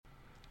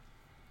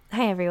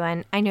Hi,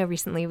 everyone. I know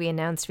recently we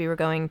announced we were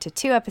going to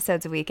 2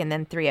 episodes a week and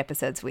then 3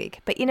 episodes a week.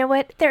 But you know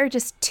what? There are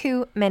just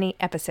too many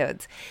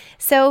episodes.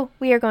 So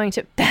we are going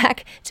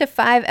back to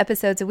 5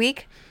 episodes a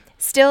week.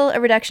 Still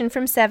a reduction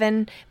from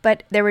 7,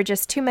 but there were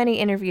just too many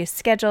interviews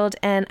scheduled,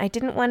 and I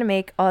didn't want to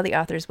make all the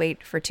authors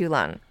wait for too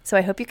long. So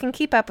I hope you can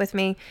keep up with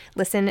me.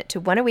 Listen to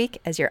 1 a week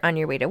as you're on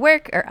your way to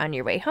work or on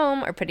your way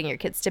home or putting your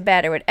kids to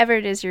bed or whatever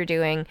it is you're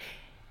doing.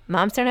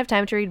 Moms Don't Have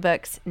Time to Read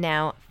Books,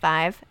 now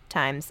 5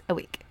 times a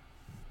week.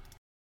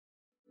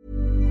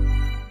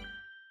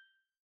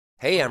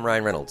 Hey, I'm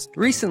Ryan Reynolds.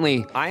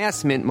 Recently, I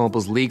asked Mint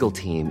Mobile's legal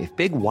team if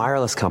big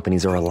wireless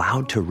companies are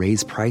allowed to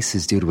raise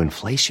prices due to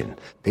inflation.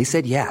 They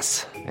said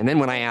yes. And then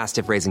when I asked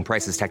if raising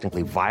prices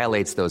technically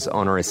violates those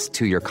onerous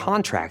 2-year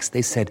contracts,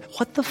 they said,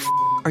 "What the f***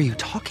 are you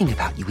talking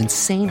about, you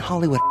insane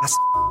Hollywood ass?"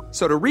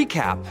 So to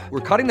recap,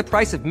 we're cutting the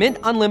price of Mint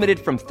Unlimited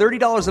from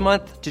 $30 a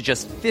month to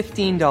just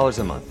 $15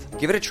 a month.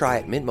 Give it a try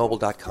at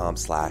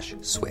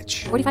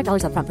mintmobile.com/switch.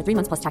 $45 up front for 3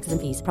 months plus taxes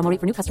and fees. Promo rate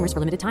for new customers for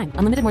limited time.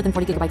 Unlimited more than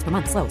 40 gigabytes per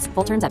month. Slows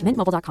full terms at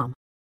mintmobile.com.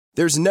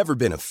 There's never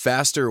been a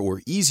faster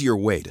or easier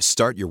way to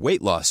start your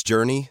weight loss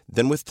journey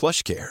than with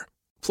PlushCare.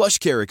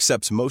 PlushCare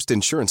accepts most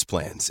insurance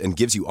plans and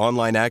gives you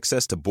online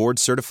access to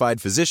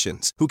board-certified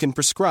physicians who can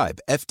prescribe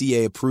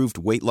FDA-approved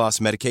weight loss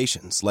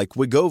medications like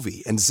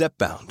Wegovy and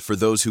Zepbound for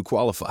those who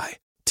qualify.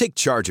 Take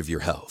charge of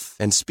your health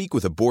and speak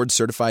with a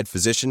board-certified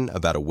physician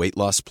about a weight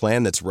loss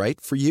plan that's right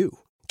for you.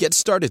 Get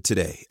started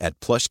today at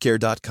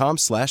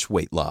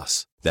plushcare.com/weight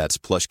loss. That's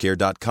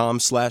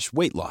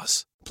plushcare.com/weight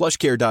loss.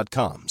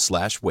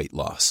 plushcare.com/weight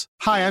loss.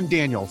 Hi, I'm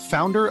Daniel,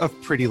 founder of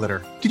Pretty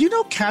Litter. Did you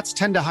know cats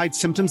tend to hide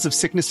symptoms of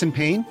sickness and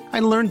pain? I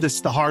learned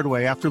this the hard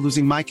way after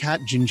losing my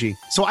cat, Gingy.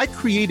 So I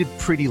created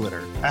Pretty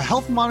Litter, a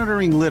health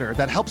monitoring litter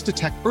that helps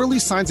detect early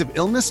signs of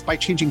illness by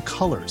changing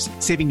colors,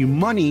 saving you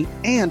money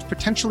and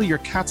potentially your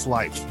cat's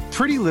life.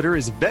 Pretty Litter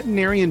is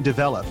veterinarian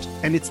developed,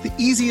 and it's the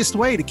easiest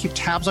way to keep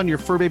tabs on your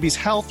fur baby's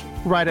health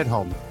right at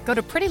home. Go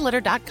to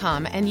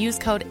prettylitter.com and use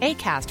code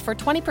ACAST for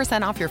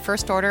 20% off your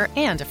first order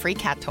and a free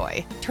cat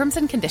toy. Terms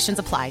and conditions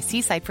apply.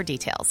 See site for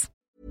details.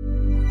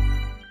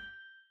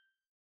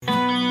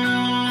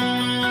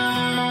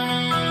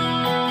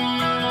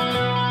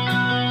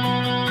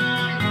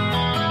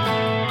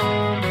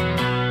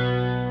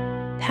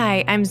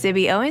 Hi, I'm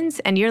Zibby Owens,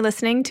 and you're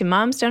listening to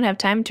Moms Don't Have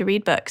Time to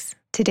Read Books.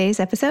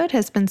 Today's episode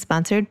has been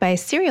sponsored by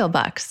Serial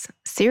Box.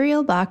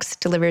 Serial Box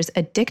delivers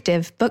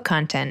addictive book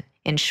content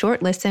in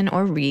short listen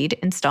or read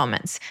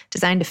installments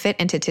designed to fit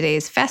into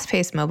today's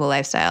fast-paced mobile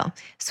lifestyle.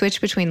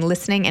 Switch between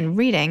listening and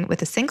reading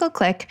with a single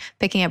click,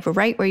 picking up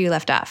right where you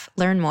left off.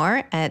 Learn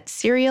more at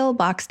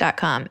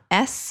serialbox.com,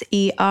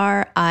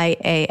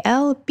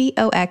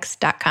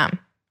 SERIALBOX.com.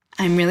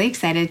 I'm really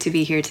excited to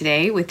be here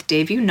today with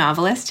debut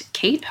novelist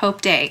Kate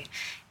Hope Day.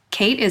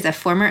 Kate is a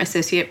former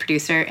associate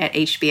producer at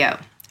HBO.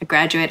 A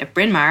graduate of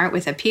Bryn Mawr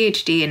with a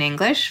PhD in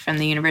English from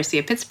the University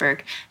of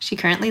Pittsburgh, she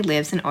currently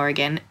lives in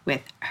Oregon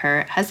with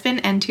her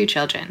husband and 2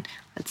 children.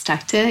 Let's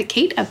talk to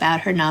Kate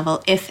about her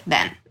novel, If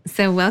Then.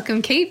 So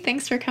welcome, Kate.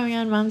 Thanks for coming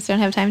on Moms Don't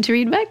Have Time to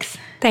Read Books.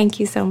 Thank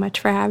you so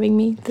much for having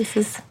me. This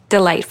is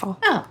delightful.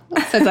 Oh,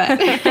 I'm so glad.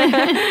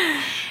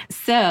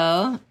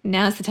 So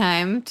now's the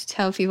time to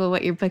tell people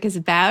what your book is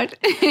about.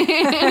 So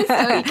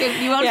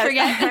you won't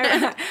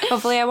forget.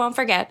 Hopefully I won't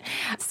forget.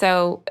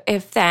 So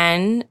If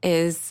Then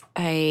is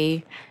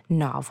a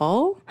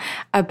novel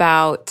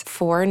about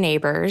 4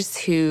 neighbors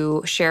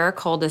who share a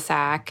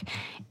cul-de-sac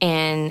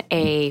in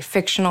a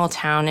fictional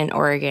town in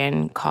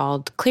Oregon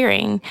called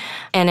Clearing.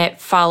 And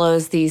it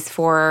follows these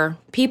 4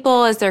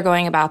 people as they're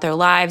going about their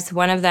lives.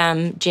 One of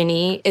them,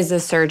 Ginny, is a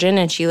surgeon,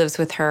 and she lives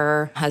with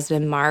her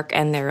husband, Mark,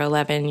 and their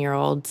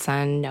 11-year-old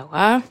son,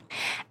 Noah.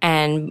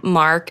 And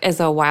Mark is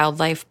a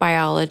wildlife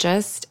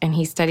biologist, and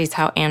he studies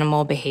how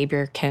animal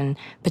behavior can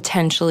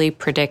potentially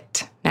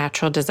predict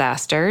natural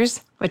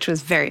disasters. Which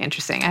was very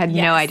interesting. I had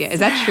no idea. Is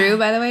that true,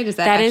 by the way? Does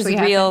that actually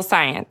happen? Real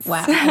science.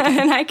 Wow. Okay.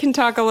 And I can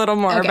talk a little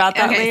more about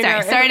that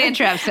later. Sorry to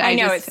interrupt. I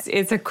know,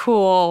 it's a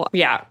cool,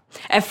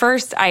 At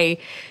first, I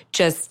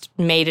just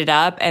made it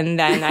up, and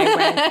then I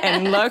went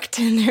and looked,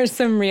 and there's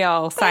some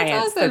real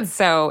science. That's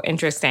so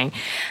interesting.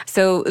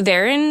 So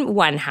they're in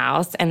one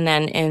house, and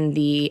then in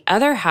the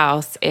other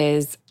house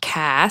is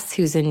Cass,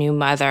 who's a new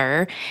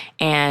mother,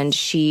 and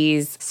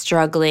she's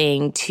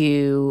struggling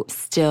to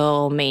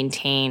still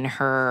maintain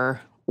her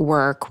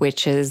work,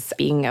 which is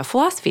being a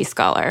philosophy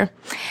scholar.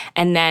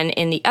 And then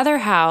in the other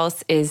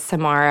house is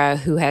Samara,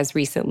 who has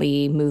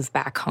recently moved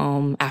back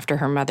home after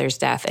her mother's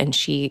death, and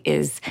she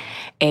is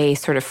a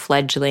sort of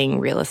fledgling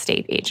real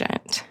estate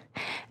agent.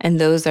 And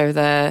those are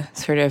the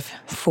sort of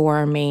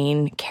 4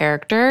 main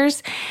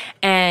characters.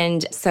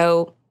 And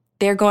so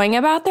they're going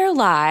about their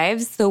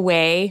lives the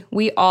way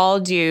we all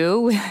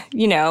do,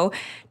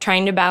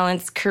 trying to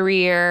balance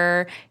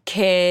career,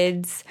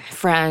 kids,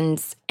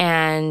 friends,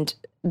 and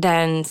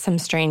then some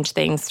strange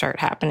things start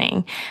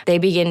happening. They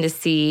begin to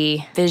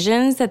see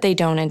visions that they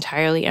don't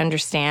entirely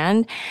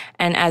understand.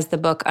 And as the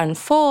book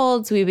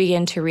unfolds, we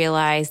begin to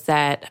realize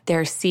that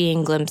they're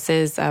seeing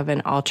glimpses of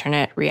an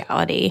alternate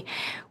reality,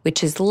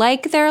 which is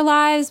like their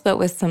lives, but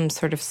with some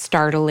sort of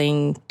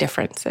startling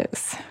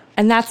differences.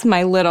 And that's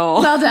my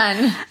little well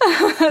done.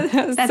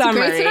 That's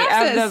summary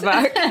of the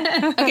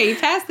book. Okay, you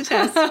passed the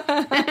test.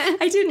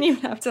 I didn't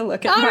even have to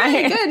look at All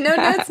right, good. No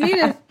notes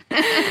needed.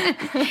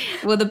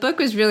 Well, the book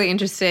was really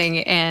interesting,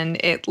 and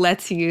it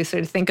lets you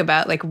sort of think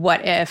about, like,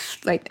 what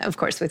if, like, of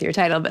course, with your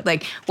title, but,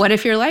 like, what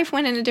if your life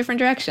went in a different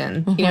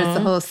direction? You know, it's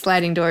the whole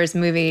Sliding Doors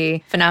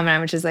movie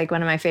phenomenon, which is, like,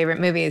 one of my favorite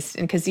movies,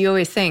 because you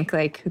always think,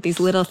 like, these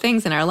little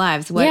things in our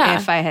lives. What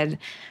if I had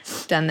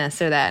done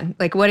this or that?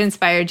 Like, what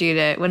inspired you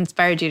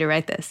to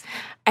write this?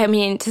 I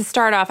mean, to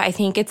start off, I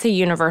think it's a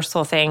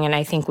universal thing, and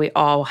I think we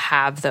all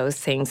have those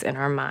things in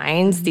our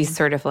minds, these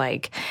sort of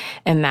like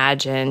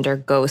imagined or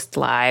ghost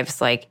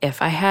lives, like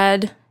if I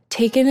had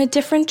taken a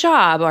different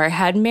job or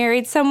had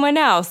married someone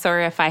else, or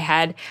if I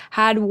had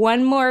had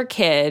one more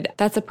kid.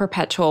 That's a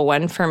perpetual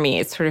one for me.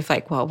 It's sort of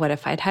like, well, what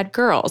if I'd had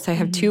girls? I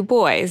have 2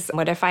 boys.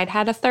 What if I'd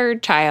had a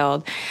 3rd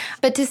child?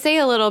 But to say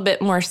a little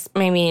bit more,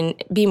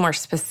 be more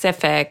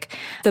specific,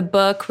 the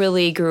book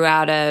really grew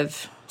out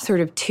of sort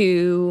of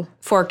 2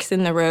 forks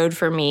in the road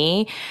for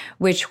me,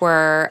 which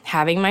were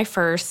having my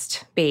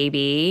first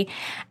baby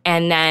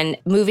and then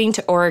moving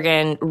to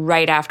Oregon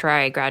right after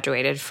I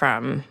graduated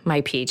from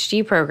my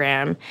PhD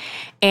program.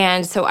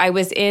 And so I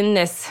was in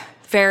this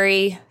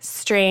very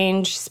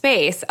strange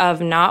space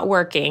of not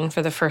working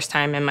for the first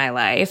time in my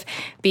life,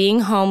 being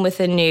home with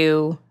a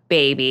new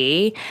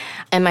baby,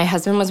 and my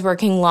husband was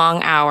working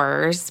long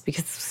hours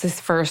because it was his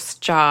first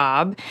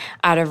job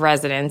out of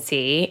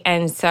residency.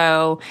 And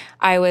so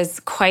I was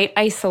quite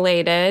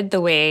isolated the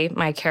way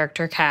my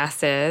character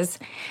Cass is.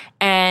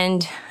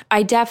 And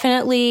I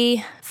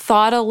definitely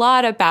thought a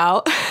lot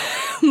about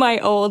my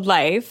old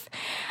life.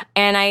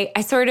 And I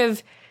sort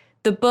of,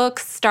 the book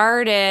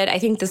started, I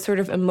think the sort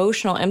of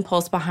emotional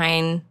impulse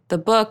behind the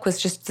book was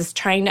just this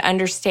trying to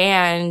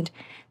understand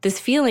this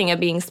feeling of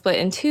being split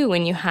in 2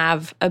 when you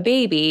have a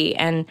baby.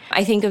 And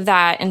I think of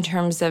that in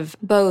terms of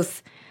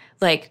both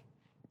like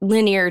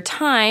linear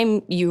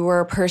time, you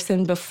were a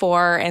person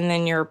before and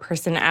then you're a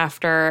person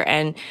after,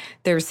 and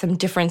there's some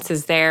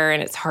differences there,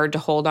 and it's hard to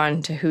hold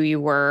on to who you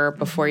were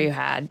before you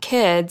had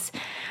kids,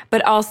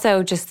 but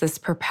also just this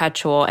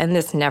perpetual, and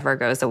this never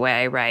goes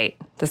away, right?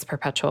 This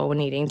perpetual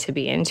needing to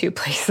be in 2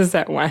 places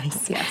at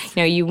once. Yes.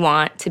 You know, you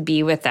want to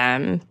be with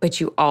them, but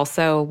you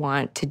also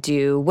want to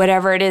do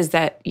whatever it is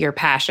that your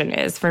passion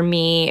is. For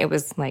me, it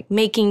was like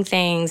making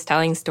things,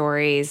 telling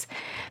stories,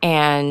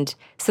 and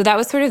so that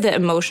was sort of the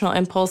emotional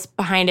impulse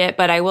behind it.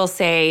 But I will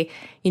say,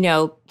 you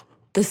know,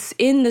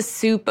 in the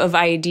soup of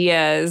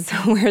ideas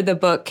where the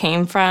book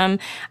came from,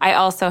 I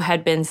also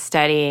had been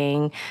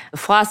studying the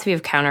philosophy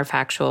of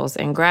counterfactuals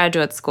in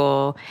graduate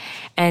school.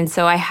 And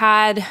so I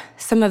had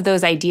some of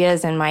those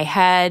ideas in my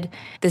head,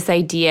 this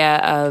idea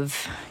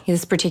of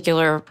this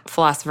particular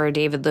philosopher,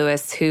 David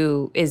Lewis,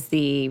 who is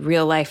the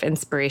real-life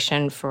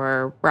inspiration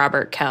for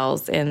Robert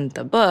Kells in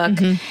the book.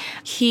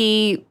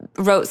 He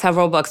wrote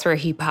several books where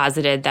he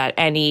posited that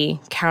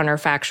any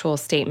counterfactual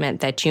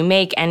statement that you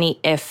make, any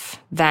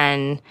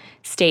if-then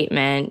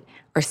statement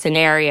or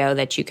scenario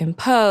that you can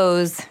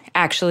pose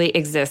actually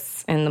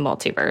exists in the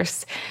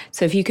multiverse.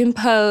 So if you can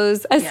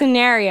pose a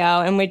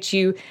scenario in which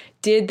you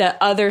did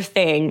the other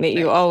thing that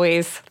you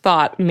always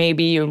thought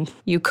maybe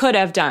you could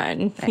have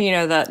done, you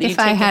know, that If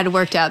I had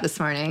worked out this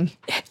morning,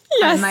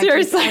 yes,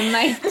 seriously, I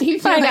might be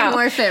feeling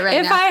more fit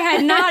right now. If I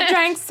had not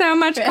drank so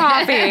much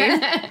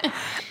coffee,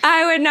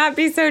 I would not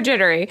be so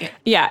jittery.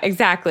 Yeah,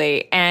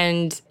 exactly.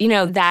 And, you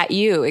know, that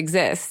you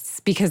exists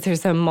because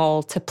there's a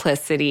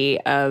multiplicity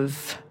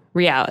of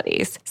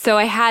realities. So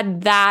I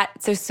had that.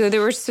 So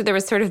there was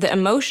sort of the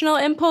emotional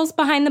impulse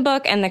behind the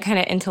book and the kind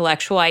of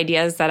intellectual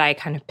ideas that I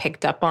kind of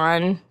picked up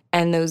on.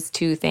 And those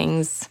 2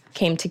 things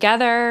came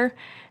together.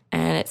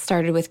 And it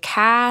started with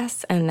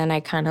Cass, and then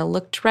I kind of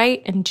looked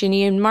right, and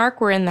Ginny and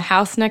Mark were in the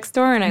house next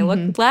door, and I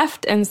looked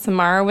left, and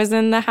Samara was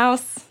in the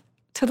house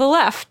to the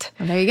left.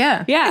 Well, there you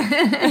go.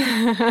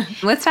 Yeah.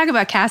 Let's talk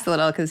about Cass a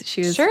little, because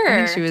I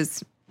think she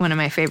was one of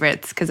my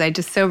favorites, because I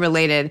just so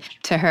related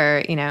to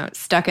her, you know,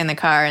 stuck in the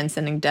car and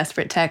sending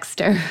desperate texts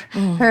to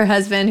her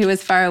husband who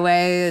was far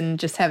away, and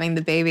just having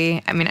the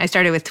baby. I mean, I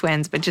started with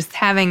twins, but just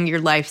having your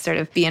life sort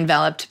of be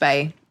enveloped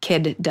by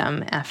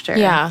kiddom after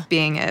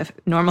being a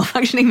normal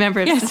functioning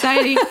member of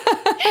society.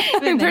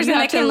 The person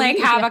that can like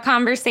have a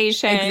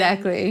conversation.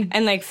 Exactly.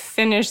 And like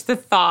finish the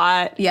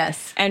thought.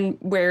 Yes. And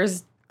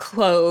wears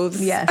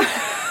clothes. Yes.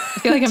 I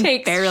feel like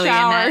I'm barely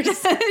showers. in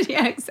that.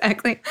 Yeah,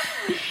 exactly.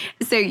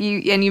 So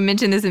you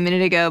mentioned this a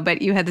minute ago,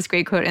 but you had this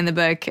great quote in the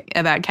book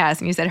about Cass,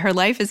 and you said, her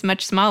life is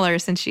much smaller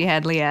since she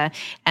had Leah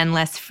and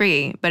less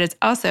free, but it's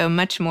also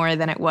much more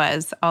than it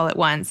was all at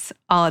once,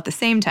 all at the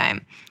same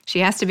time. She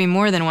has to be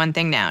more than one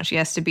thing now. She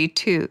has to be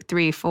 2,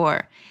 3,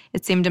 4.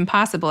 It seemed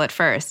impossible at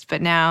first,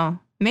 but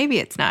now maybe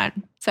it's not.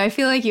 So I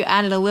feel like you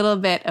added a little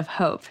bit of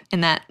hope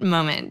in that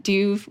moment. Do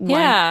you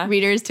want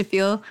readers to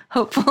feel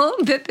hopeful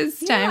that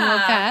this time will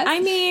pass? I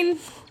mean,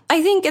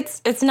 I think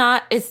it's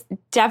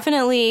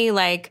definitely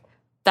like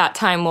that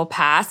time will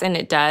pass, and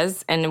it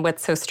does. And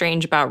what's so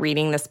strange about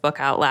reading this book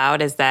out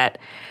loud is that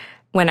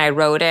when I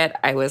wrote it,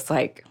 I was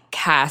like,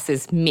 Cass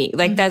is me.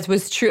 Like, that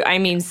was true. I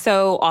mean,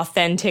 so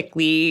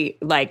authentically,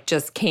 like,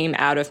 just came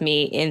out of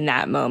me in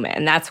that moment.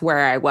 And that's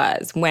where I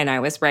was when I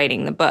was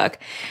writing the book.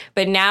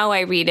 But now I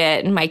read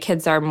it, and my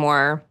kids are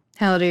more...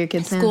 How old are your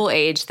kids now? School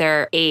age.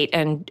 They're 8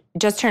 and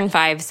just turned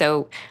 5.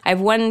 So I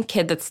have one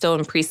kid that's still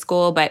in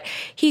preschool, but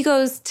he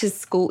goes to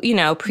school, you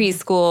know,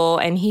 preschool,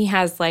 and he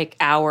has, like,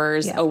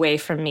 hours away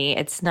from me.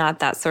 It's not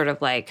that sort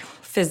of, like,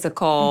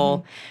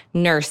 physical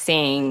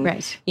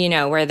nursing, you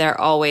know, where they're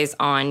always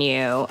on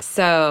you.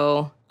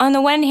 So on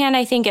the one hand,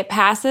 I think it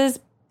passes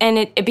and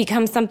it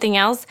becomes something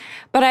else.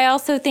 But I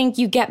also think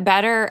you get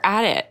better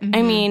at it.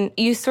 I mean,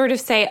 you sort of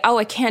say, oh,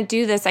 I can't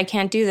do this.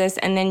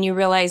 And then you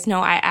realize,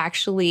 no, I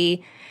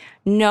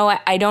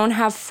don't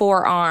have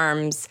 4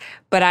 arms,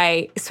 but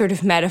I sort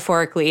of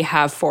metaphorically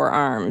have 4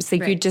 arms.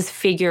 Like you just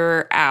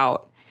figure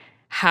out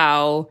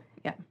how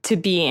to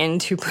be in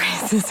 2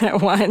 places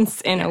at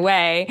once in a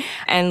way,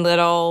 and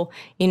little,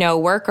 you know,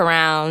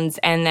 workarounds,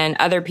 and then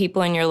other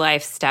people in your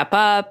life step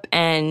up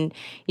and,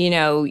 you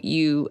know,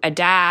 you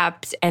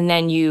adapt, and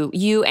then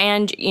you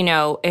and, you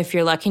know, if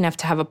you're lucky enough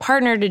to have a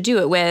partner to do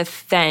it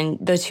with, then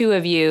the two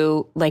of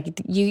you,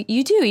 like,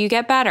 you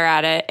get better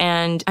at it.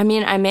 And I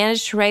mean, I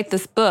managed to write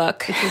this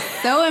book. Which is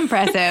so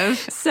impressive.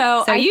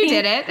 So you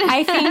did it.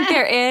 I think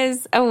there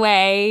is a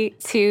way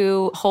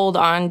to hold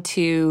on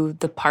to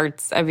the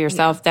parts of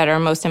yourself that are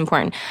most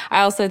important.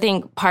 I also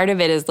think part of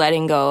it is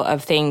letting go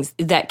of things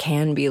that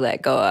can be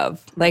let go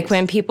of. Like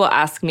when people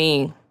ask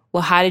me,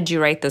 well, how did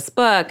you write this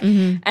book?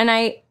 And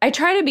I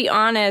try to be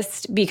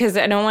honest because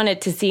I don't want it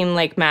to seem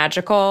like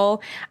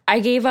magical. I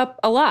gave up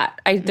a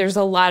lot. There's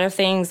a lot of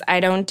things I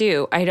don't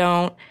do. I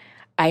don't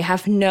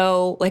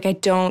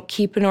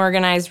keep an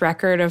organized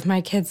record of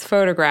my kids'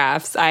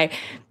 photographs. A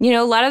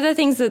lot of the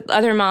things that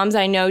other moms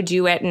I know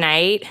do at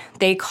night,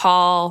 they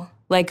call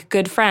like a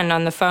good friend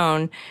on the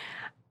phone.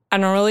 I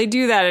don't really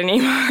do that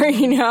anymore,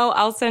 you know.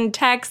 I'll send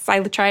texts.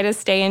 I try to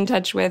stay in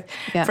touch with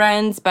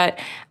friends, but,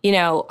 you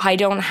know, I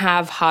don't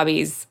have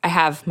hobbies. I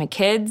have my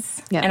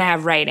kids and I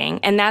have writing,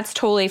 and that's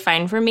totally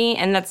fine for me.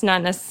 And that's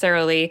not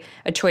necessarily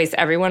a choice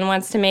everyone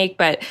wants to make,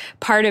 but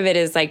part of it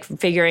is like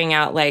figuring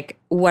out like,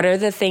 what are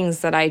the things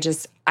that I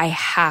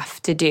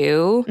have to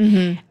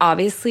do?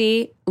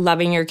 Obviously,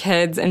 loving your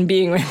kids and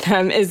being with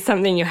them is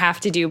something you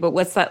have to do, but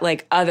what's that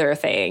like other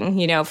thing?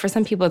 You know, for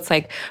some people it's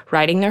like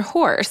riding their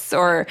horse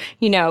or,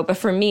 you know, but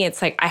for me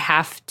it's like I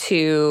have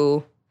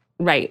to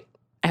write.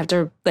 I have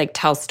to like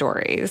tell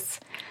stories.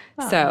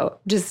 Oh. So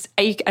just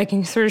I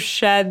can sort of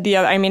shed the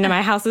other. I mean,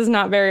 my house is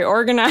not very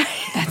organized.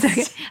 That's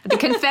okay. The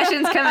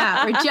confessions come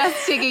out. We're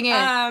just digging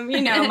in.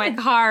 You know, my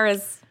car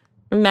is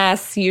a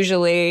mess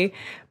usually.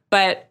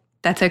 But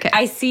that's okay.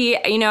 I see,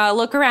 you know, I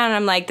look around and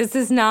I'm like, this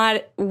is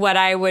not what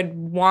I would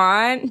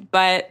want,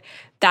 but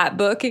that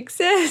book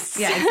exists.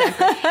 Yeah,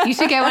 exactly. You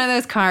should get one of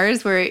those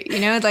cars where, you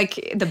know,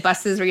 like the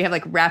buses where you have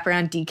like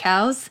wraparound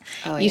decals.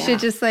 Oh, you should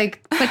just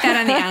like put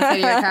that on the outside of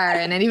your car,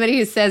 and anybody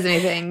who says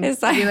anything,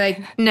 it's like, be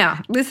like, no,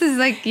 this is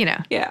like, you know.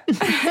 Yeah.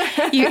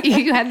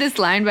 you had this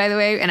line, by the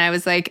way, and I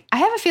was like, I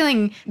have a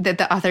feeling that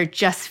the author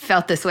just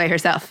felt this way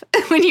herself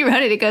when you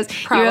wrote it. It goes,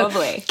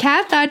 probably.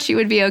 Kat thought she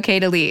would be okay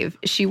to leave.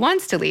 She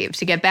wants to leave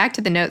to get back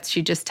to the notes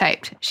she just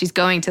typed. She's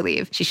going to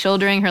leave. She's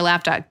shouldering her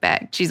laptop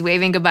bag. She's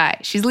waving goodbye.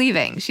 She's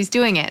leaving. She's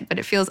doing it, but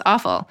it feels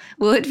awful.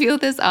 Will it feel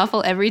this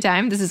awful every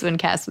time? This is when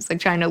Cass was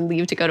like trying to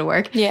leave to go to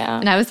work. Yeah.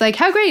 And I was like,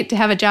 how great to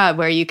have a job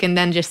where you can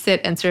then just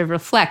sit and sort of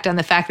reflect on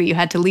the fact that you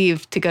had to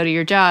leave to go to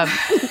your job.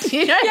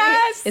 You know what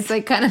I mean? It's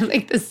like kind of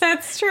like this.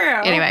 That's true.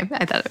 Anyway,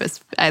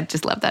 I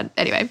just love that.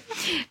 Anyway,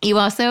 you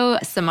also,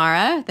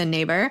 Samara, the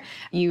neighbor,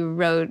 you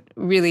wrote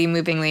really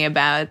movingly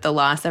about the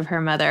loss of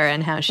her mother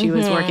and how she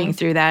was working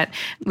through that,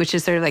 which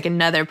is sort of like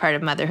another part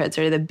of motherhood,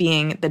 sort of the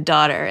being the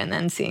daughter and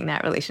then seeing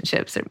that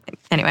relationship. So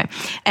anyway,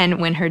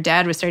 and when her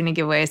dad was starting to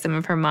give away some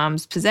of her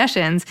mom's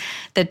possessions,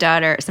 the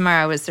daughter,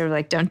 Samara, was sort of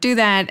like, don't do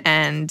that.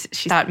 And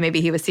she thought maybe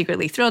he was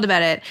secretly thrilled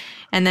about it.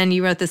 And then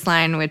you wrote this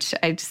line, which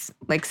I just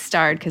like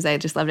starred because I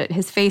just loved it.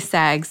 His face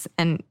sags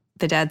and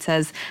the dad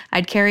says,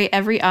 I'd carry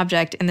every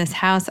object in this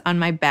house on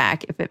my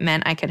back if it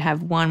meant I could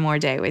have one more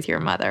day with your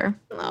mother.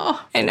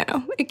 Oh, I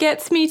know. It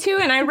gets me too.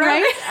 And I wrote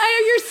it.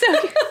 I know,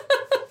 you're so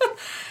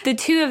The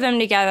two of them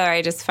together,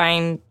 I just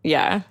find,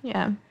 Yeah.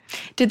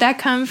 Did that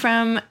come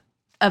from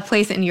a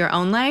place in your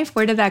own life?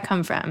 Where did that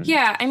come from?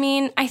 Yeah, I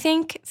mean, I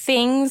think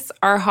things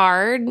are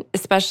hard,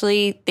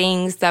 especially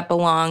things that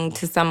belong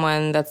to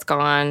someone that's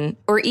gone,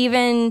 or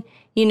even,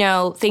 you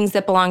know, things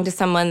that belong to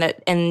someone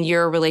that and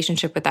your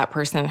relationship with that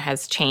person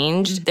has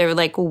changed. They're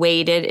like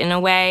weighted in a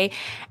way.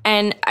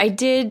 And I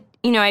did,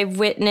 you know, I've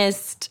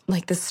witnessed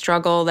like the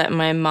struggle that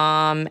my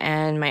mom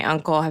and my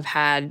uncle have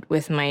had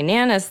with my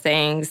Nana's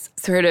things.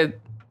 Sort of,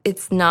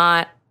 it's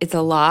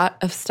a lot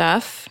of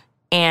stuff.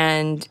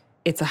 And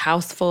it's a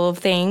house full of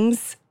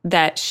things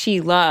that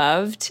she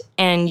loved,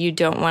 and you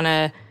don't want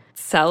to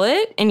sell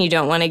it and you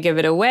don't want to give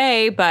it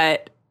away,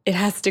 but it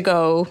has to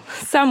go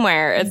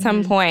somewhere at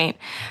some point.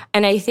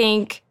 And I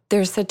think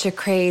there's such a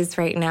craze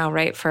right now,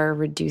 right, for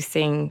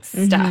reducing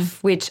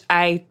stuff, which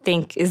I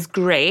think is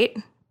great.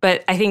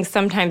 But I think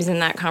sometimes in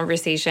that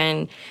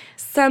conversation,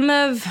 some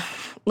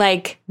of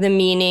like the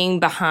meaning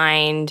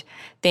behind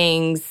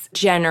things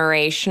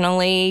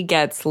generationally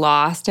gets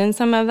lost in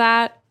some of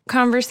that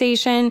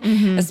conversation,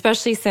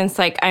 especially since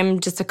like I'm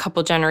just a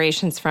couple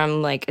generations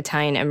from like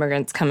Italian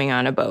immigrants coming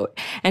on a boat.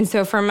 And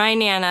so for my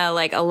Nana,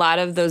 like a lot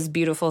of those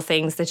beautiful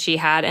things that she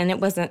had, and it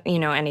wasn't, you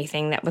know,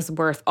 anything that was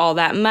worth all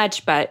that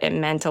much, but it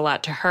meant a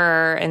lot to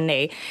her. And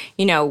they,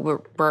 you know,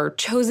 were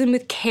chosen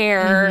with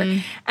care.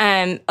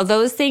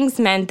 Those things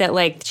meant that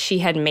like she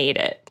had made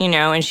it, you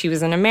know, and she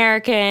was an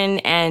American.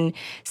 And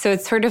so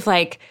it's sort of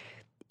like,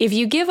 if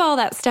you give all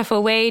that stuff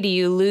away, do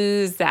you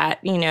lose that,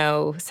 you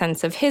know,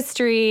 sense of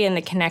history and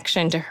the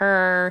connection to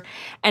her?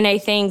 And I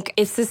think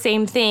it's the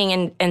same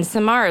thing. And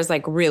Samara is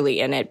like really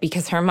in it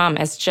because her mom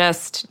has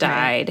just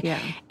died. Right. Yeah.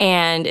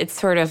 And it's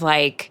sort of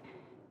like,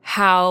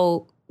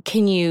 how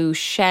can you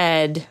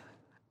shed,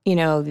 you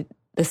know,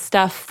 the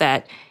stuff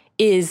that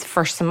is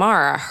for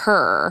Samara,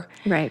 her.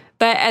 Right.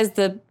 But as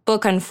the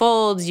book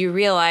unfolds, you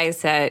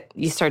realize that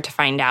you start to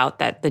find out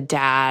that the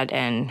dad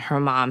and her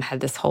mom had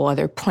this whole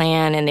other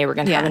plan and they were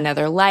going to have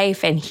another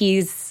life. And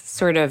he's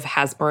sort of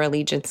has more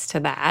allegiance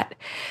to that.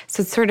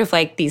 So it's sort of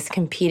like these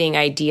competing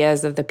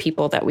ideas of the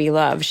people that we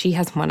love. She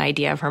has one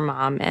idea of her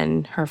mom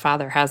and her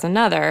father has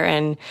another.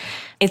 And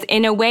it's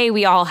in a way,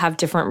 we all have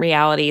different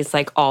realities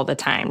like all the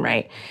time,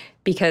 right?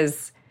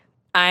 Because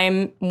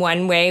I'm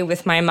one way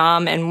with my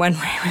mom and one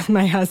way with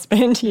my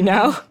husband, you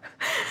know?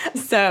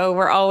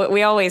 So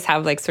we always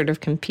have like sort of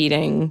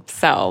competing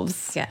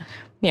selves. Yeah.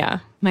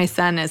 Yeah. My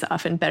son is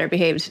often better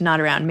behaved not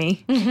around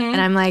me.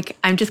 And I'm like,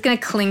 I'm just going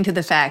to cling to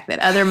the fact that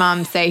other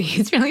moms say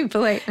he's really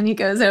polite when he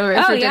goes over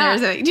for dinner or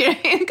something. Do you know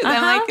what I mean? Because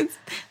I'm like, it's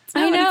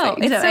I know.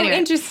 It's so anyway.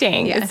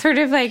 interesting. Yeah. It's sort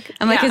of like...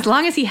 I'm like, as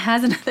long as he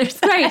has another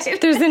side. Right.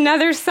 There's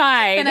another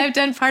side. And I've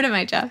done part of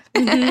my job.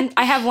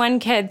 I have one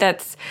kid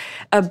that's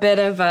a bit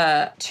of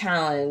a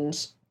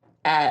challenge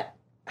at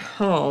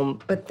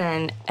home, but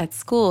then at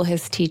school,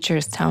 his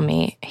teachers tell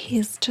me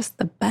he's just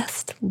the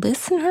best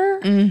listener.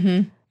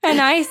 And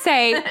I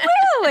say,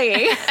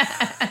 really?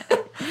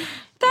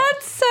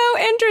 That's so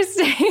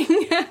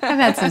interesting. I've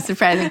had some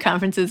surprising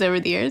conferences over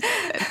the years.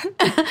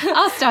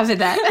 I'll stop at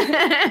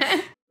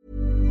that.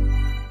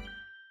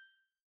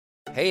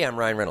 Hey, I'm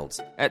Ryan Reynolds.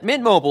 At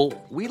Mint Mobile,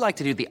 we like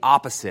to do the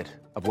opposite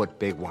of what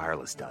Big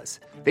Wireless does.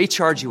 They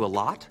charge you a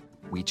lot,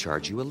 we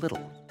charge you a little.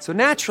 So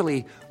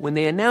naturally, when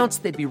they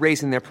announced they'd be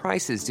raising their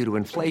prices due to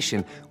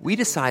inflation, we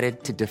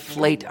decided to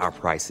deflate our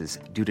prices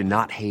due to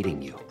not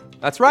hating you.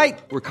 That's right.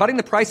 We're cutting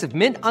the price of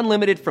Mint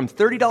Unlimited from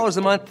 $30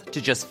 a month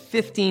to just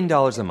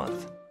 $15 a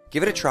month.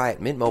 Give it a try at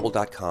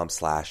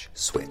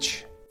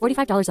mintmobile.com/switch.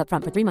 $45 up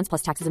front for 3 months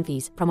plus taxes and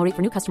fees. Promo rate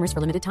for new customers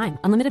for limited time.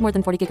 Unlimited more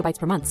than 40 gigabytes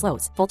per month.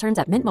 Slows full terms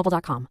at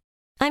mintmobile.com.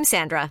 I'm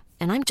Sandra,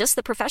 and I'm just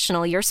the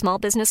professional your small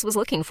business was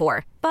looking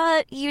for.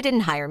 But you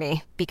didn't hire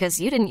me because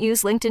you didn't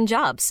use LinkedIn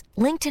Jobs.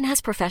 LinkedIn has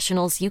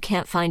professionals you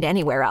can't find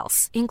anywhere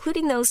else,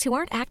 including those who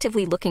aren't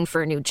actively looking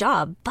for a new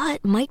job,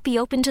 but might be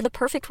open to the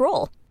perfect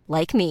role,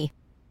 like me.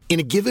 In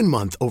a given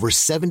month, over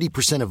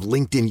 70% of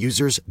LinkedIn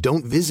users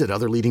don't visit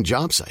other leading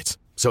job sites.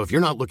 So if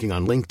you're not looking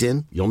on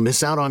LinkedIn, you'll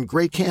miss out on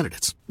great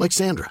candidates like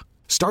Sandra.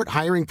 Start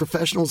hiring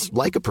professionals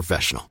like a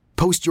professional.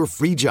 Post your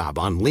free job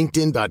on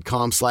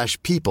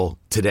linkedin.com/people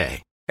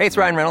today. Hey, it's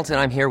Ryan Reynolds, and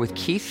I'm here with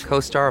Keith,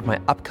 co-star of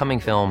my upcoming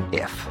film,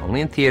 If,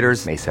 only in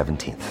theaters May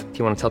 17th. Do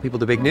you want to tell people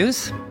the big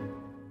news?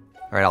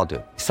 All right, I'll do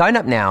it. Sign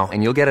up now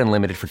and you'll get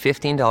unlimited for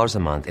 $15 a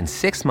month and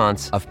 6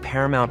 months of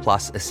Paramount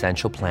Plus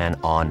Essential Plan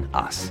on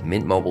us.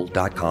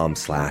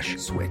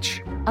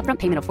 mintmobile.com/switch. Upfront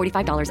payment of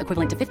 $45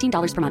 equivalent to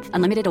 $15 per month.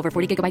 Unlimited over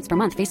 40 gigabytes per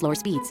month. Face lower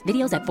speeds.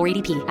 Videos at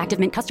 480p. Active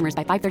Mint customers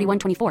by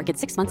 531.24 get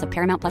 6 months of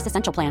Paramount Plus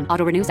Essential Plan.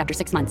 Auto renews after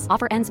 6 months.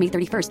 Offer ends May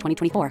 31st,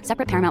 2024.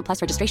 Separate Paramount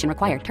Plus registration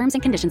required. Terms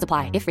and conditions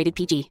apply if rated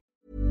PG.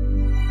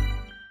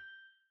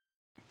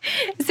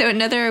 So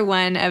another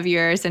one of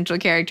your central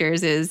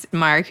characters is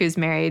Mark, who's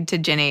married to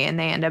Ginny, and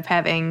they end up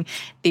having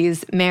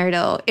these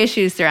marital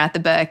issues throughout the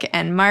book.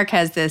 And Mark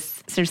has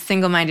this sort of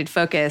single-minded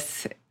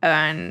focus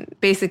on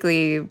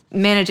basically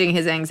managing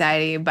his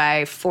anxiety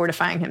by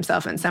fortifying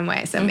himself in some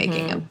way. So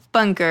making a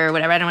bunker,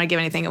 whatever. I don't want to give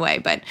anything away,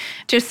 but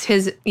just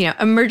his,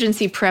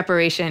 emergency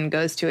preparation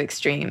goes to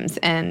extremes.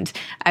 And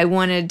I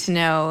wanted to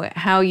know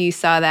how you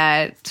saw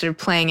that sort of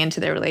playing into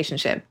their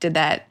relationship. Did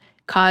that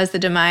cause the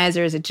demise,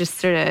 or is it just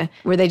sort of,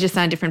 were they just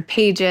on different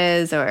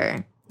pages,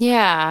 or?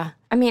 Yeah.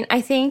 I mean,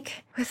 I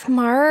think with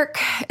Mark,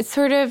 it's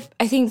sort of,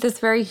 I think this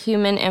very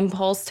human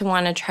impulse to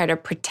want to try to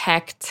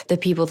protect the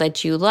people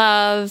that you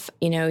love,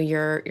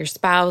 your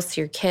spouse,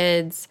 your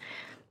kids.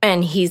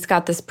 And he's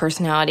got this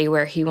personality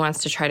where he wants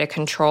to try to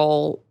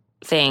control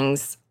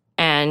things.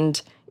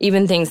 And,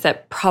 even things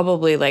that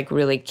probably like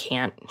really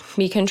can't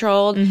be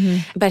controlled.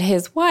 But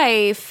his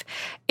wife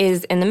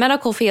is in the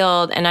medical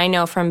field, and I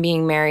know from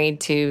being married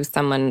to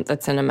someone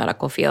that's in a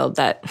medical field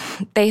that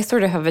they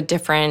sort of have a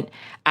different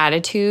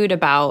attitude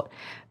about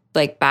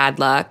like bad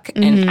luck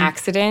and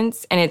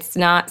accidents. And it's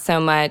not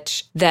so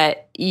much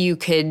that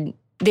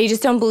they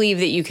just don't believe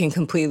that you can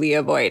completely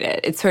avoid it.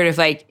 It's sort of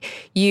like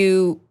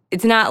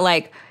it's not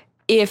like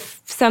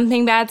if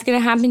something bad's going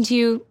to happen to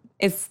you,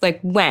 it's like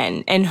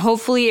when, and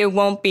hopefully it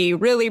won't be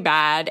really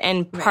bad.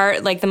 And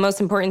like the most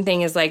important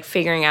thing is like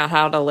figuring out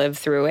how to live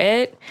through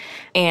it.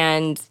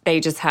 And they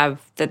just have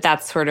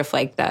that's sort of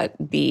like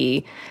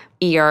the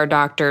ER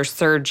doctor,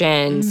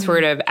 surgeon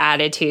sort of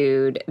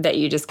attitude that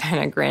you just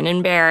kind of grin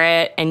and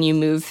bear it and you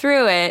move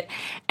through it.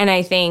 And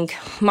I think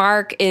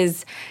Mark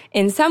is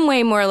in some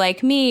way more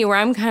like me, where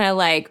I'm kind of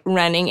like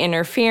running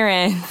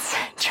interference,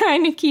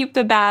 trying to keep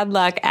the bad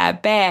luck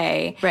at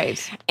bay.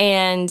 Right.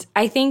 And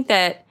I think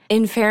that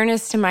in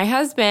fairness to my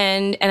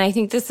husband, and I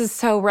think this is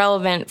so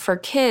relevant for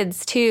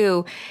kids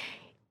too,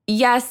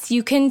 yes,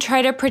 you can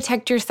try to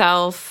protect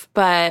yourself,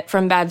 but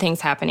from bad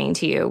things happening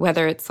to you,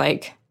 whether it's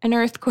like an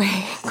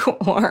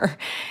earthquake or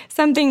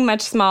something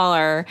much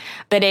smaller,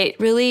 but it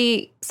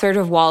really sort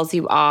of walls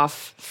you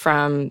off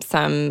from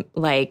some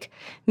like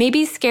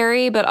maybe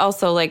scary, but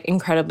also like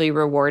incredibly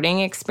rewarding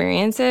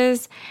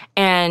experiences.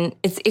 And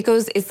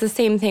it's the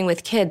same thing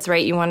with kids,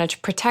 right? You want to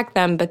protect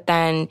them, but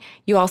then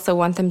you also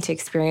want them to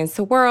experience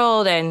the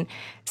world. And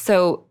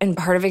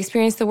part of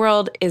experience the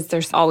world is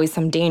there's always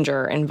some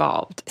danger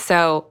involved.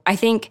 So I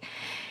think,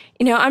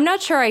 I'm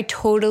not sure I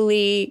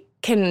totally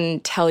can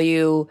tell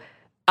you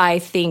I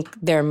think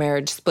their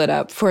marriage split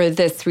up for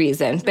this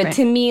reason. But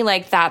to me,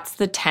 like, that's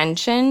the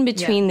tension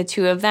between the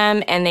two of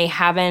them, and they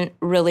haven't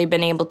really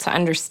been able to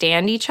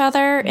understand each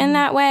other in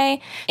that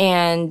way.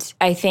 And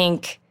I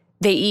think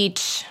they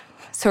each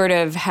sort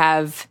of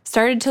have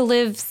started to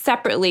live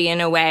separately in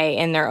a way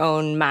in their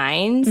own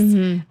minds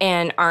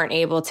and aren't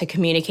able to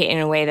communicate in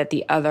a way that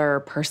the other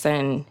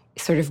person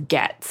sort of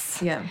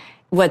gets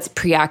what's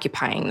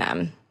preoccupying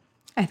them.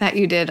 I thought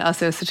you did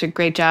also such a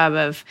great job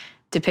of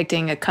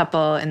depicting a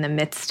couple in the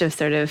midst of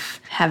sort of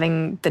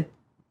having the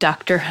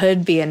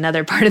doctorhood be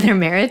another part of their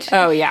marriage.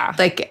 Oh, yeah.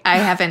 Like, I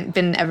haven't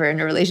been ever in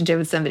a relationship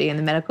with somebody in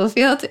the medical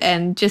field,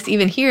 and just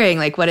even hearing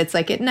like what it's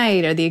like at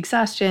night, or the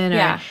exhaustion,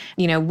 or,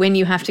 when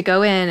you have to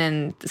go in,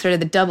 and sort of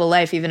the double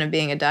life even of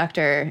being a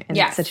doctor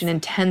in such an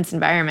intense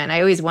environment. I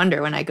always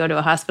wonder when I go to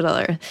a hospital,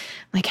 or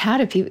like, how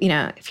do people,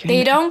 if you're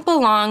they don't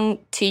belong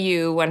to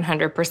you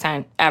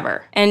 100%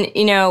 ever. And,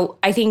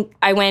 I think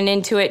I went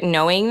into it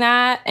knowing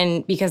that,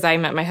 and because I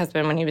met my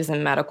husband when he was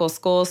in medical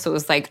school, so it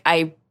was like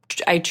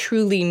I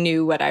truly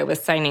knew what I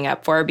was signing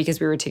up for, because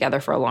we were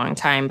together for a long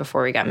time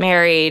before we got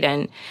married.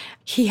 And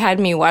he had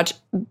me watch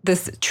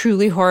this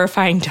truly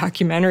horrifying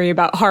documentary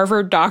about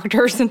Harvard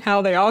doctors and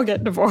how they all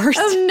get divorced.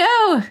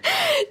 Oh,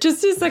 no.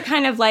 Just as a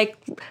kind of like,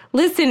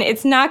 listen,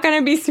 it's not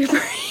going to be super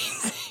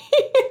easy.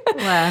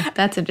 Wow,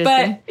 that's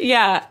interesting. But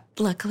yeah,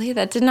 luckily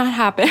that did not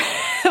happen.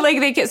 Like,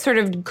 they sort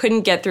of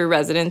couldn't get through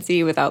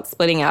residency without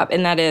splitting up.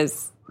 And that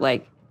is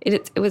like,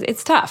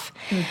 it's tough.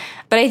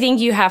 But I think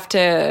you have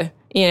to,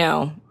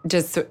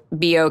 just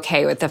be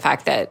okay with the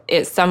fact that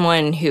it's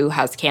someone who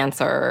has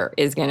cancer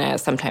is going to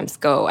sometimes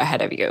go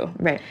ahead of you.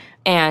 Right.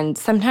 And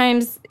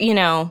sometimes,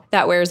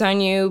 that wears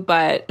on you,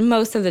 but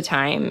most of the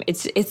time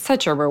it's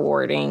such a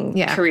rewarding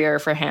career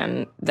for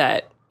him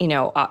that,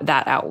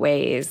 that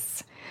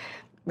outweighs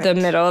the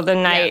middle of the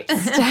night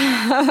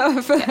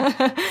stuff.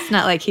 It's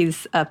not like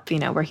he's up,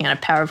 working on a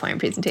PowerPoint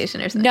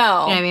presentation or something. No. You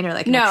know what I mean? Or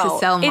like an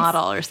Excel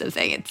model or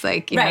something. It's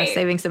like,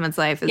 saving someone's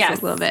life is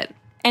a little bit.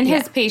 And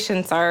his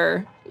patients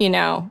are,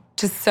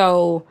 just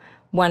so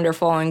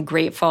wonderful and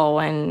grateful,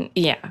 and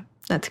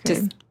that's great.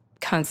 Just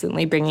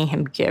constantly bringing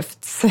him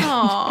gifts.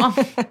 Aww.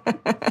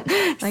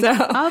 So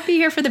I'll be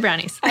here for the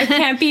brownies. I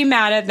can't be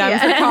mad at them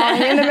for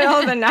calling in the middle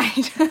of the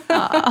night.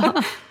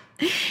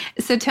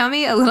 So tell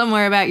me a little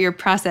more about your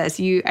process.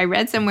 I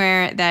read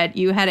somewhere that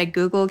you had a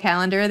Google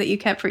Calendar that you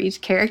kept for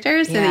each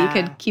character so that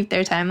you could keep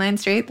their timeline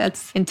straight.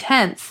 That's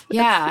intense.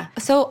 Yeah.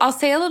 So I'll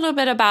say a little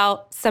bit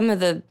about some of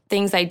the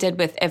things I did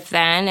with If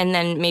Then, and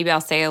then maybe I'll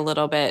say a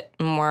little bit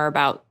more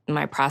about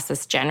my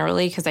process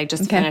generally, because I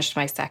just finished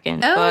my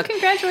second book. Oh,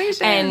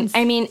 congratulations. And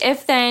I mean,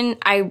 If Then,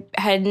 I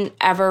hadn't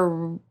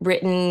ever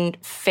written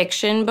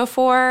fiction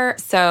before,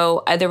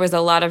 so there was a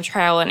lot of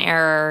trial and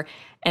error.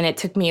 And it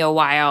took me a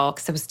while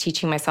because I was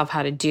teaching myself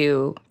how to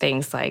do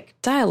things like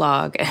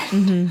dialogue.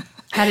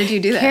 How did you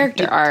do that?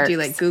 Character arcs. Did you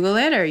like Google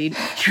it, or you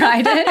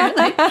tried it? Or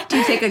like, did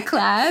you take a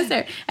class?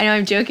 Or I know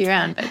I'm joking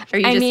around, but or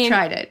you just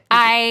tried it?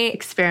 I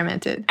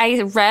experimented.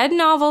 I read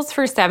novels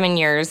for 7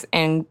 years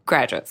in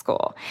graduate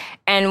school.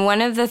 And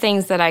one of the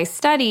things that I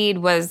studied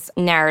was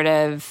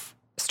narrative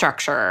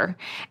structure.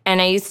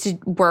 And I used to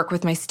work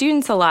with my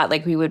students a lot.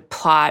 Like, we would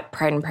plot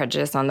Pride and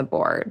Prejudice on the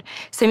board.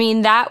 So, I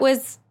mean, that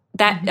was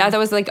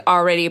like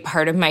already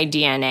part of my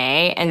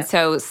DNA. And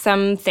so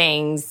some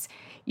things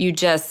you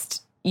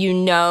just you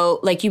know,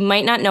 like you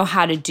might not know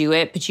how to do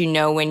it, but you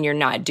know when you're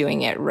not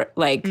doing it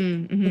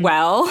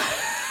well.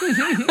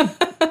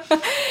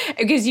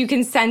 Because you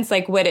can sense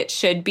like what it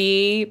should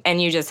be,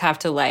 and you just have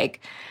to like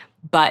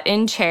butt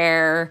in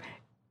chair,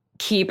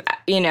 keep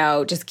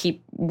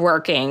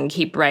working,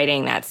 keep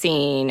writing that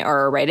scene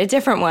or write a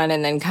different one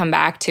and then come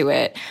back to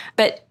it.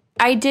 But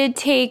I did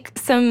take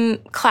some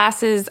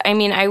classes. I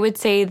mean, I would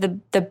say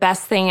the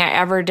best thing I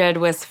ever did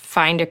was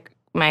find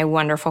my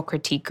wonderful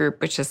critique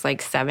group, which is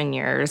like 7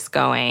 years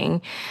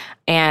going.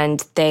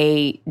 And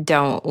they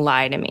don't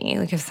lie to me.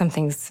 Like if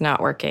something's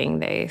not working,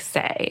 they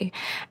say.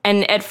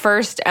 And at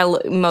first,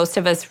 most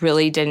of us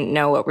really didn't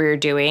know what we were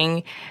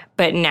doing.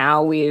 But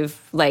now we've,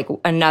 like,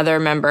 another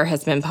member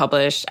has been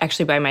published,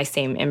 actually by my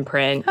same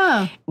imprint.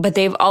 Oh. But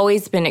they've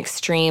always been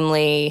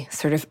extremely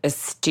sort of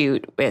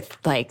astute with,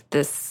 like,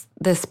 this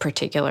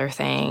particular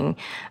thing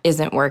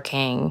isn't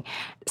working.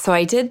 So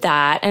I did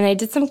that, and I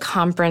did some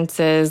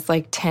conferences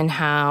like Tin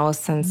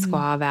House and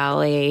Squaw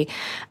Valley.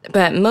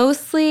 But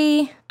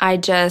mostly I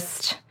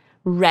just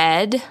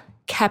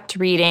kept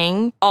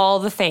reading all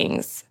the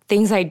things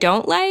I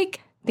don't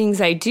like, things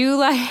I do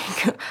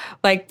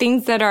like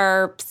things that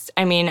are,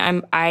 I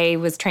mean, I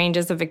was trained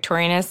as a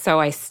Victorianist, so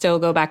I still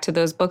go back to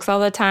those books all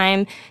the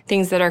time,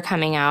 things that are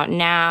coming out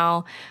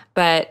now.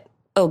 But,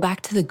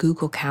 back to the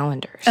Google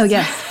calendars. Oh,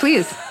 yes,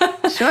 please.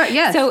 Sure,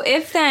 yes. So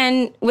If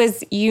Then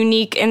was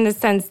unique in the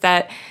sense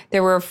that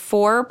there were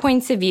 4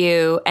 points of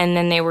view, and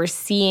then they were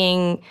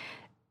seeing,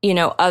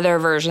 other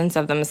versions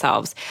of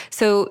themselves.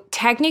 So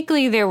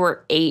technically there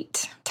were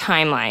 8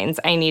 timelines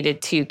I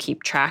needed to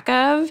keep track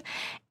of.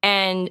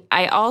 And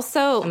I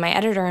also, my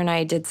editor and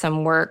I did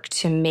some work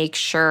to make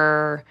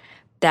sure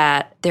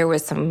that there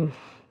was some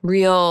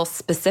real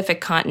specific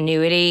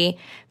continuity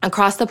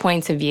across the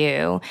points of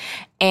view.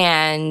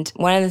 And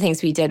one of the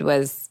things we did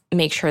was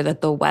make sure that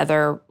the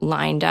weather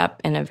lined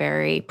up in a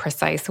very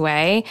precise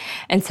way.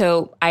 And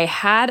so I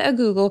had a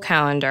Google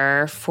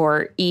Calendar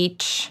for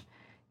each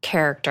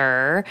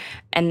character,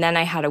 and then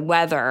I had a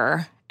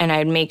weather, and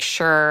I'd make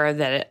sure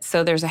that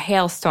so there's a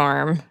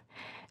hailstorm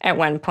at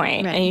one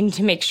point. Right. And you need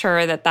to make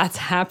sure that that's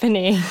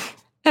happening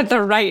at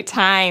the right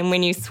time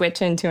when you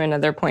switch into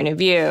another point of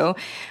view.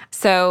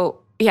 So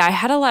yeah, I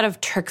had a lot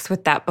of tricks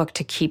with that book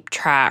to keep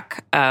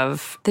track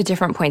of the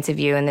different points of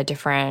view and the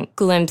different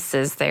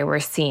glimpses they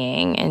were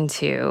seeing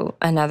into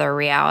another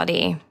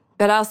reality.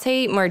 But I'll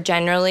say more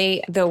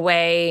generally, the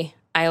way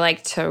I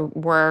like to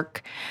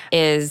work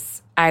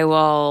is I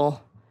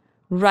will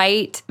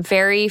write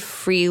very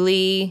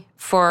freely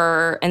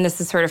and this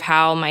is sort of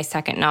how my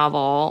second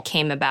novel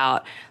came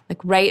about, like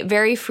write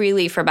very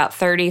freely for about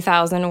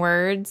 30,000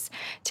 words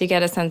to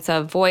get a sense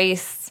of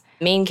voice,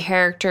 main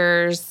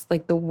characters,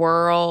 like the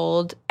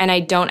world, and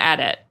I don't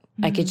edit.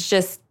 Like it's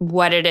just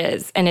what it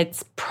is. And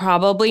it's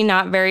probably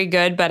not very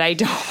good, but I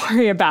don't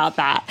worry about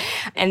that.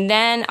 And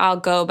then I'll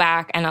go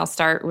back and I'll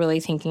start really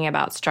thinking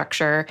about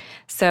structure.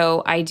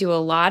 So I do a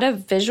lot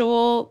of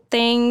visual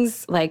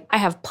things. Like I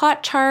have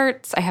plot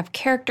charts, I have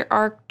character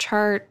arc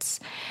charts.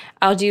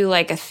 I'll do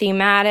like a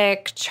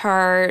thematic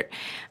chart.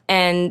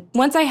 And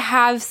once I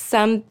have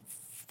some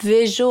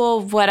visual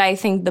of what I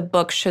think the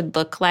book should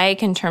look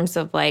like in terms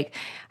of like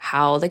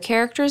how the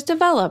characters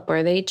develop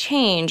or they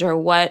change or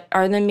what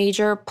are the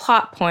major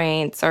plot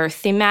points or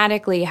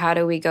thematically how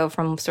do we go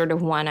from sort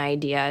of one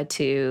idea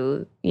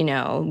to,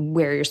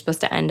 where you're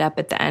supposed to end up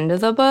at the end of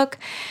the book,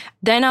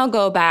 then I'll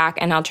go back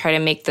and I'll try to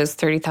make those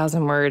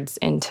 30,000 words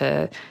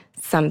into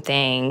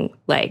something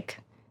like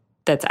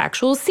that's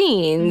actual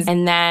scenes.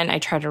 And then I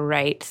try to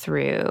write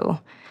through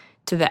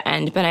to the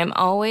end, but I'm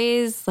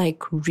always like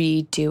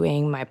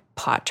redoing my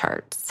plot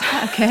charts.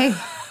 Okay.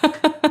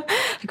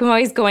 Like I'm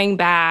always going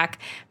back.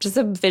 I'm just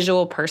a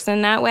visual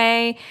person that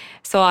way.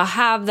 So I'll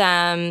have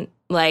them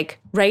like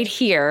right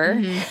here.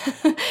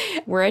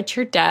 We're at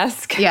your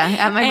desk. Yeah,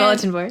 at my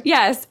bulletin board.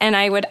 Yes. And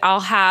I'll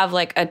have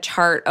like a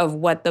chart of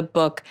what the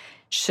book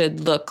should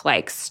look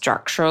like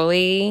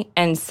structurally.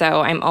 And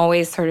so I'm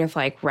always sort of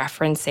like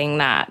referencing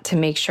that to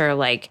make sure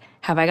like,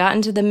 have I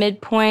gotten to the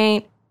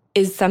midpoint?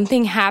 Is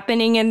something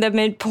happening in the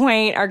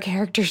midpoint? Are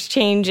characters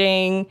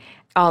changing?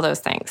 All those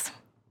things.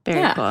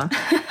 Very cool.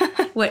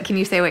 What can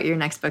you say what your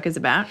next book is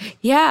about?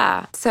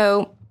 Yeah.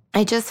 So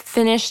I just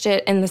finished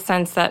it in the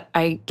sense that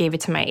I gave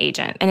it to my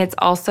agent. And it's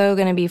also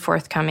going to be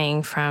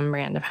forthcoming from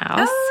Random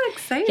House. Oh,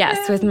 exciting.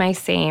 Yes, with my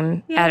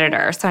same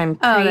editor. So I'm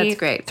pretty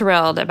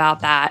thrilled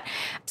about that.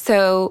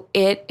 So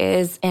it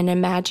is an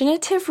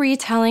imaginative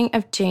retelling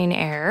of Jane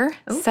Eyre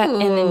set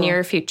in the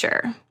near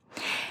future.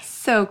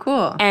 So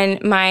cool.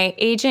 And my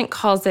agent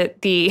calls it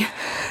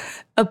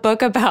a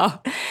book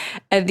about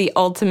the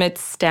ultimate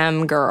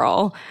STEM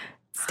girl.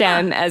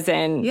 STEM as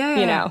in,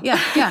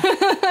 Yeah.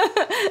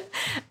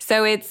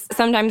 So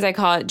sometimes I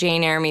call it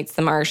Jane Eyre meets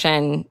The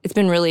Martian. It's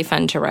been really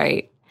fun to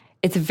write.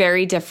 It's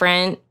very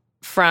different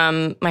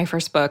from my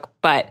first book,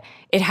 but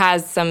it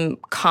has some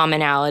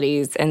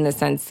commonalities in the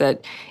sense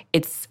that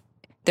it's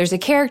there's a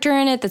character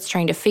in it that's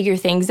trying to figure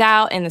things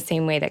out in the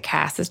same way that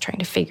Cass is trying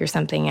to figure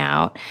something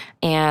out.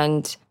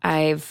 And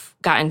I've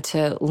gotten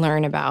to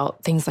learn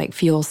about things like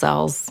fuel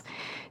cells.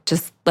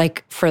 Just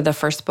like for the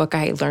first book,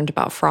 I learned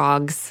about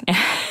frogs.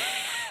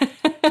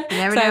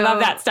 Never so I love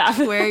that stuff.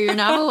 Where your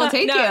novel will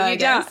take no, you, I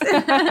guess.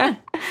 Don't.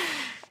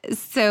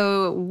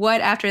 So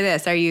what after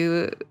this? Are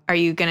you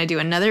going to do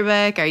another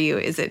book?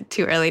 Is it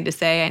too early to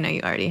say? I know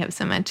you already have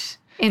so much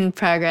in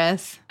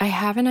progress. I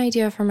have an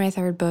idea for my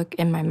third book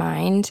in my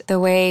mind. The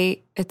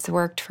way it's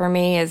worked for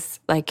me is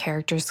like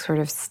characters sort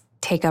of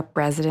take up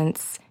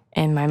residence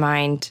in my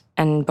mind.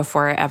 And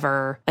before I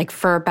ever, like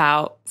for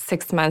about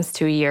 6 months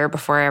to a year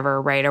before I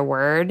ever write a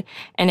word.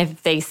 And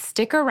if they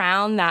stick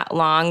around that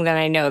long, then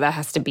I know that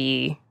has to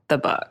be the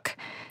book.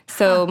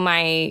 So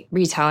my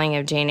retelling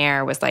of Jane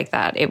Eyre was like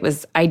that.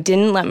 I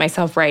didn't let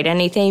myself write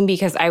anything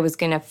because I was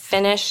going to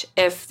finish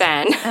if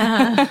then.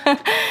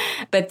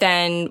 But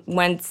then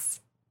if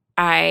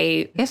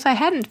I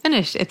hadn't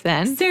finished it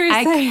then,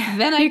 seriously,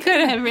 I could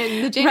have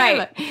written the Jane Eyre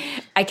book.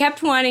 I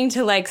kept wanting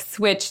to like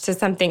switch to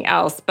something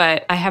else,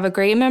 but I have a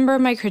great member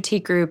of my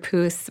critique group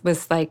who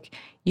was like,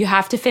 you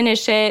have to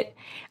finish it.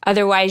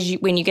 Otherwise,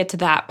 when you get to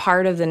that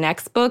part of the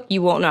next book,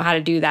 you won't know how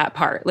to do that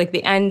part, like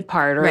the end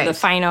part or the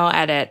final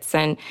edits.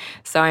 And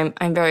so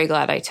I'm very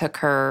glad I took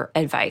her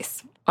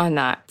advice on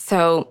that.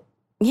 So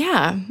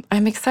yeah,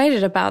 I'm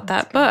excited about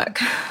that book.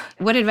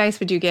 What advice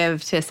would you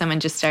give to someone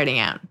just starting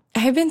out?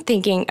 I've been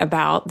thinking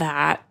about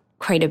that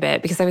quite a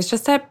bit because I was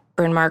just at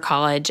Bryn Mawr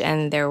College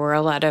and there were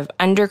a lot of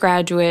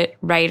undergraduate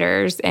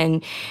writers.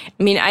 And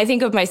I mean, I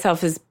think of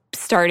myself as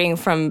starting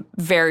from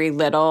very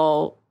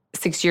little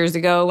 6 years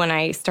ago when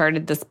I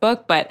started this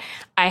book, but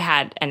I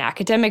had an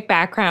academic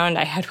background,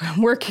 I had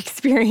work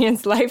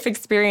experience, life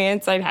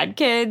experience, I've had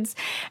kids,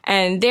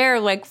 and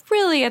they're like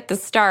really at the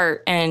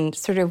start and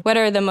sort of what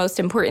are the most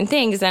important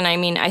things. And I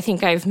mean, I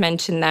think I've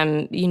mentioned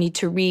them. You need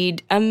to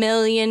read 1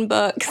 million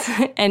books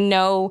and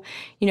know,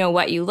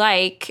 what you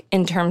like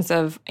in terms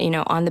of,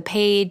 on the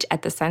page,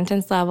 at the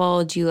sentence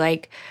level. Do you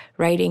like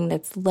writing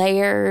that's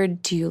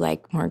layered? Do you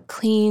like more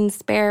clean,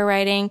 spare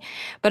writing?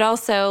 But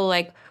also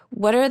like,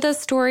 what are the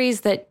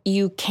stories that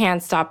you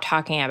can't stop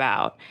talking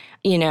about?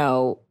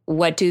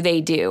 What do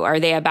they do? Are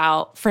they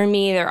about, for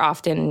me, they're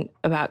often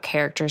about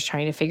characters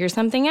trying to figure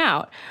something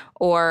out.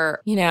 Or,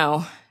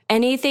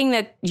 anything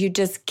that you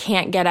just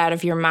can't get out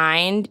of your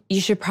mind, you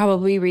should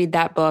probably read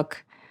that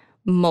book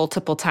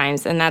multiple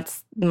times. And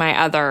that's my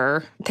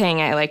other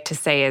thing I like to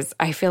say is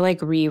I feel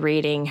like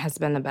rereading has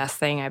been the best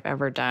thing I've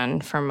ever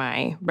done for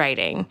my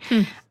writing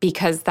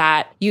because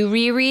that you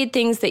reread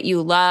things that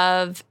you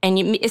love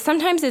and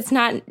sometimes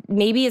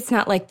maybe it's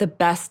not like the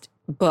best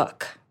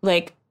book,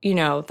 like,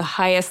 the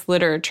highest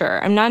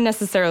literature. I'm not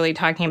necessarily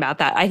talking about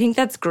that. I think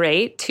that's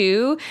great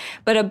too,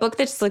 but a book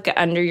that's like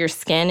under your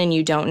skin and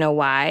you don't know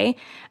why.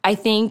 I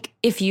think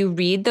if you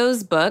read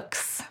those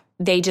books,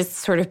 they just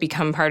sort of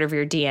become part of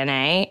your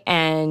DNA.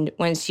 And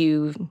once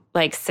you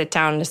like sit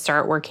down to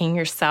start working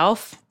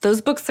yourself, those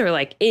books are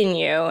like in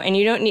you and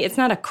it's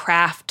not a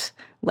craft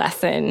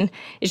lesson.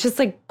 It's just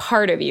like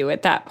part of you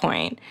at that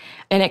point.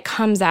 And it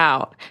comes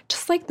out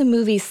just like the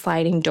movie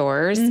Sliding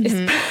Doors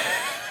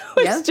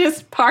was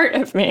just part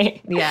of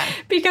me. Yeah.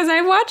 Because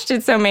I've watched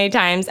it so many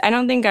times. I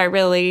don't think I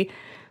really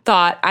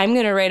thought I'm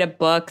going to write a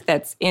book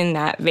that's in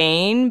that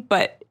vein.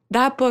 But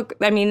that book,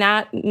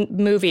 that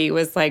movie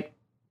was like,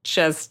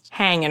 just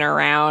hanging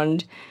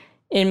around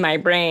in my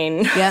brain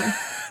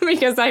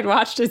because I'd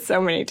watched it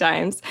so many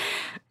times.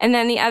 And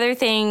then the other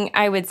thing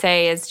I would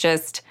say is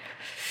just,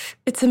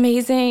 it's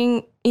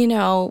amazing,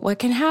 what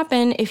can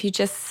happen if you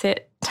just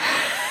sit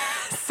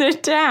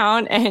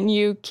down and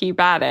you keep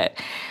at it.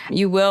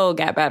 You will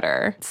get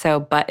better.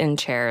 So butt in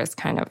chair is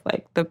kind of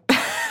like the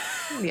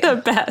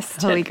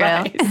best Holy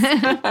Grail.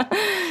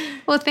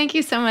 Well, thank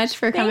you so much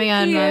for coming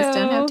on Moms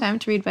Don't Have Time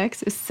to Read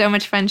Books. It was so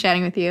much fun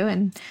chatting with you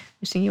and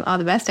wishing you all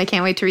the best. I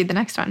can't wait to read the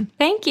next one.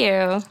 Thank you.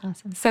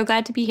 Awesome. So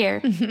glad to be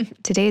here.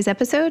 Today's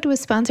episode was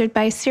sponsored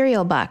by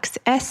Cereal Box,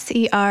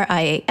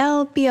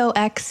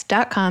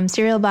 SERIALBOX.com,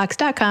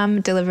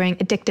 cerealbox.com, delivering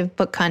addictive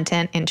book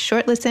content in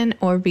short listen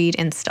or read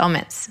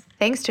installments.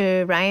 Thanks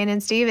to Ryan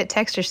and Steve at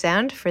Texture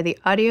Sound for the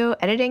audio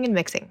editing and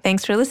mixing.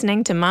 Thanks for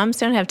listening to Moms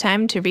Don't Have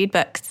Time to Read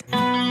Books.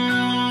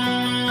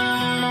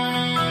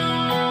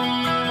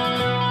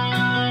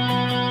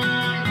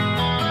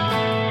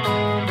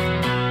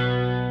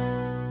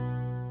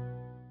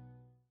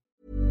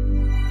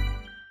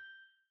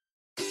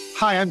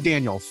 Hi, I'm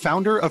Daniel,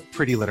 founder of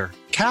Pretty Litter.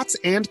 Cats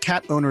and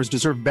cat owners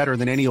deserve better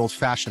than any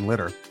old-fashioned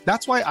litter.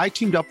 That's why I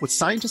teamed up with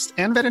scientists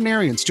and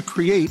veterinarians to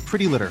create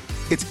Pretty Litter.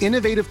 Its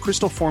innovative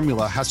crystal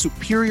formula has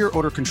superior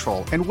odor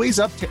control and weighs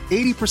up to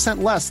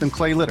 80% less than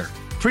clay litter.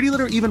 Pretty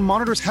Litter even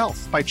monitors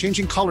health by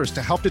changing colors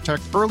to help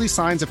detect early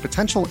signs of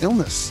potential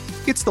illness.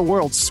 It's the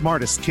world's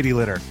smartest kitty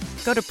litter.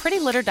 Go to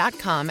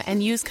prettylitter.com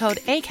and use code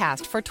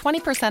ACAST for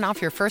 20% off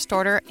your first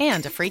order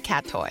and a free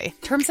cat toy.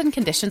 Terms and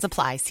conditions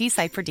apply. See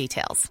site for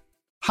details.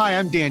 Hi,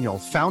 I'm Daniel,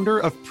 founder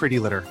of Pretty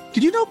Litter.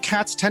 Did you know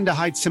cats tend to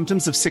hide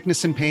symptoms of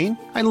sickness and pain?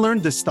 I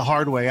learned this the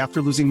hard way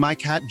after losing my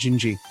cat,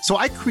 Gingy. So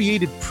I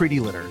created Pretty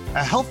Litter,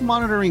 a health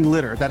monitoring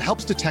litter that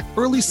helps detect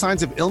early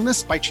signs of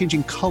illness by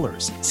changing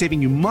colors, saving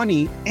you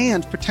money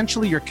and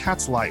potentially your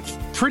cat's life.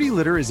 Pretty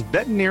Litter is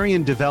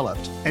veterinarian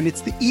developed, and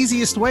it's the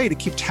easiest way to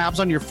keep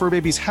tabs on your fur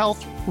baby's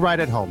health right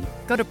at home.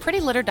 Go to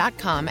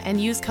prettylitter.com and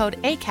use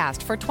code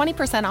ACAST for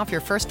 20% off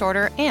your first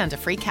order and a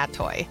free cat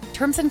toy.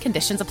 Terms and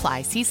conditions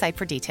apply. See site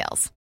for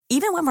details.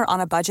 Even when we're on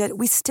a budget,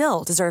 we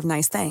still deserve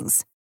nice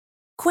things.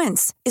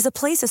 Quince is a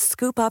place to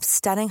scoop up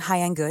stunning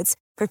high-end goods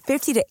for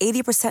 50 to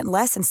 80%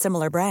 less than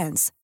similar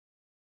brands.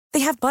 They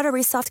have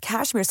buttery soft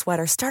cashmere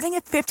sweaters starting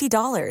at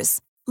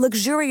 $50,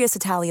 luxurious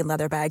Italian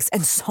leather bags,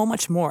 and so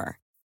much more.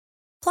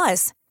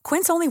 Plus,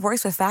 Quince only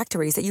works with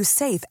factories that use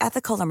safe,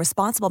 ethical, and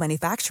responsible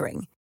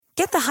manufacturing.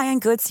 Get the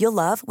high-end goods you'll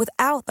love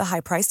without the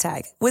high price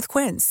tag with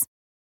Quince.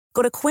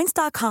 Go to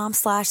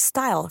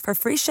quince.com/style for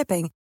free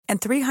shipping and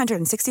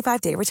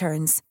 365-day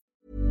returns.